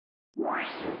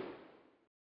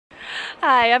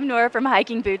Hi, I'm Nora from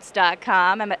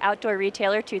HikingBoots.com. I'm an outdoor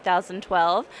retailer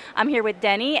 2012. I'm here with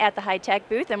Denny at the Hi-Tec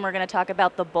booth, and we're going to talk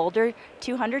about the Boulder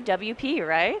 200 WP,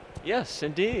 right? Yes,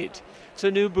 indeed. It's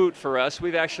a new boot for us.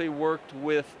 We've actually worked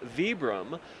with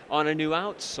Vibram on a new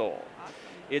outsole.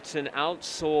 It's an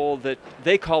outsole that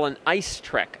they call an Ice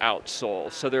Trek outsole.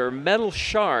 So there are metal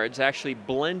shards actually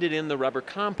blended in the rubber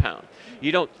compound.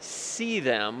 You don't see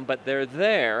them, but they're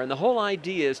there. And the whole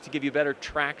idea is to give you better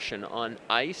traction on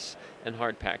ice and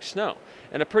hard-packed snow,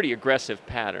 and a pretty aggressive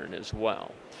pattern as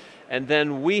well. And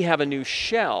then we have a new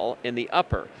shell in the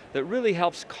upper that really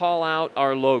helps call out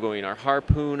our logoing, our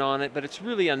harpoon on it, but it's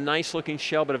really a nice looking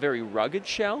shell, but a very rugged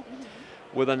shell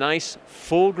with a nice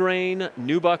full grain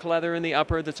nubuck leather in the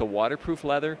upper that's a waterproof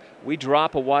leather. We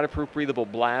drop a waterproof breathable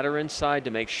bladder inside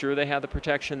to make sure they have the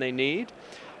protection they need.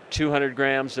 200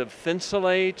 grams of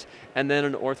Thinsulate, and then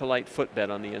an ortholite footbed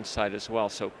on the inside as well.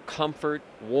 So comfort,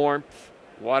 warmth,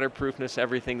 waterproofness,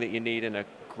 everything that you need in a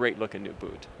great looking new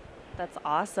boot. That's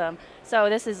awesome. So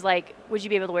this is like, would you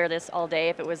be able to wear this all day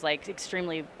if it was like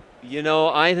extremely... You know,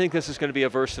 I think this is going to be a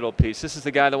versatile piece. This is the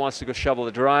guy that wants to go shovel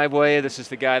the driveway. This is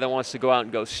the guy that wants to go out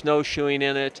and go snowshoeing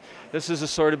in it. This is a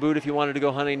sort of boot if you wanted to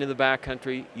go hunting in the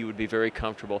backcountry, you would be very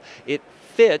comfortable. It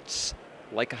fits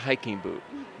like a hiking boot,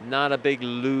 not a big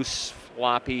loose,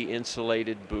 floppy,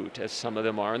 insulated boot as some of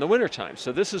them are in the wintertime.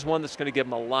 So this is one that's going to give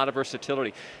them a lot of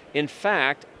versatility. In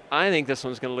fact, I think this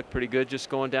one's going to look pretty good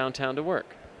just going downtown to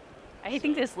work. I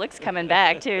think this looks coming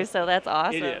back too, so that's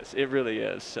awesome. It is. It really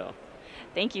is. So.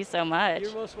 Thank you so much.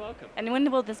 You're most welcome. And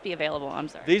when will this be available? I'm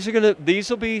sorry. These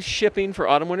will be shipping for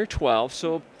autumn winter 12.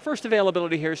 So first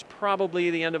availability here is probably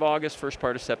the end of August, first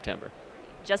part of September.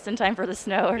 Just in time for the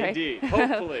snow, right? Indeed.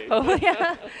 Hopefully. Hopefully.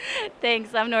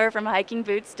 Thanks. I'm Nora from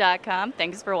HikingBoots.com.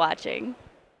 Thanks for watching.